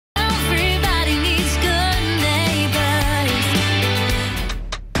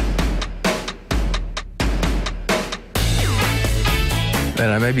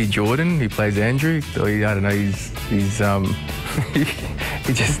don't know, maybe Jordan, he plays Andrew. Or I don't know, he's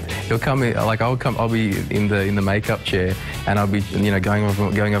he'll come in, like I'll be in the makeup chair and I'll be, you know, going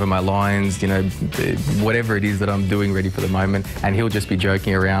over my lines, you know, whatever it is that I'm doing ready for the moment, and he'll just be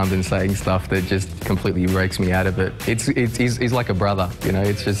joking around and saying stuff that just completely rakes me out of it. He's like a brother, you know.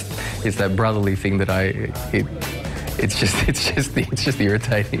 It's that brotherly thing that it's just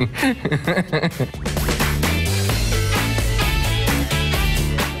irritating.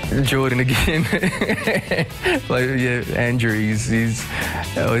 Jordan again. Like, yeah, Andrew, he's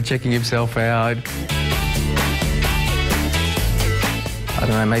checking himself out. I don't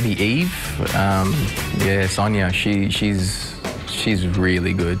know, maybe Eve. Yeah, Sonia. She's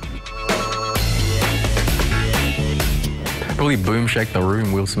really good. Probably boom shake the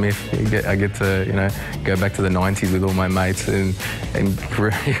room, Will Smith. I get to, you know, go back to the 90s with all my mates and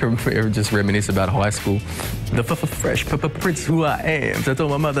just reminisce about high school. The fresh prince who I am. So I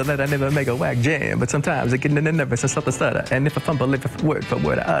told my mother that I never make a whack jam, but sometimes I get nervous and start to stutter. And if I fumble, if word for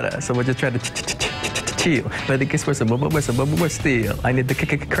word I utter, so I just try to chill. But it gets worse and worse still. I need the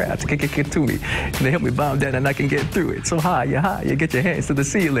crowd to kick it to me. And they help me bomb down and I can get through it. So high, you get your hands to the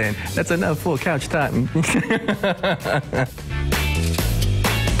ceiling. That's enough for couch time.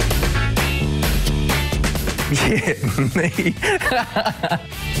 Yeah, me.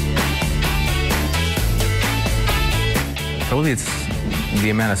 Probably it's the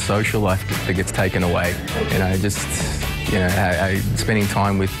amount of social life that gets taken away. You know, just, you know, spending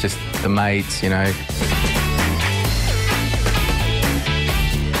time with just the mates, you know.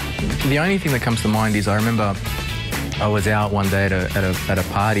 The only thing that comes to mind is I remember I was out one day at a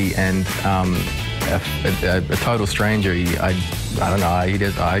party and a total stranger. I don't know.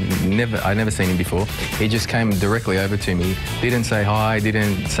 I'd never seen him before. He just came directly over to me. Didn't say hi.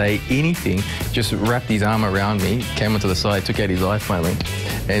 Didn't say anything. Just wrapped his arm around me. Came onto the side. Took out his iPhone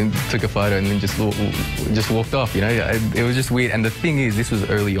and took a photo and then just walked off. You know, it was just weird. And the thing is, this was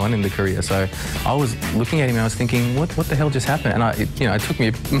early on in the career, so I was looking at him and I was thinking, what the hell just happened? And it took me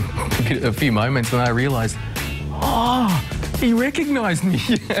a few moments, and I realised, oh, he recognised me.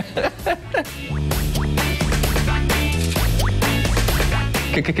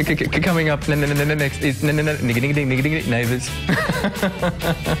 Coming up next is Neighbours.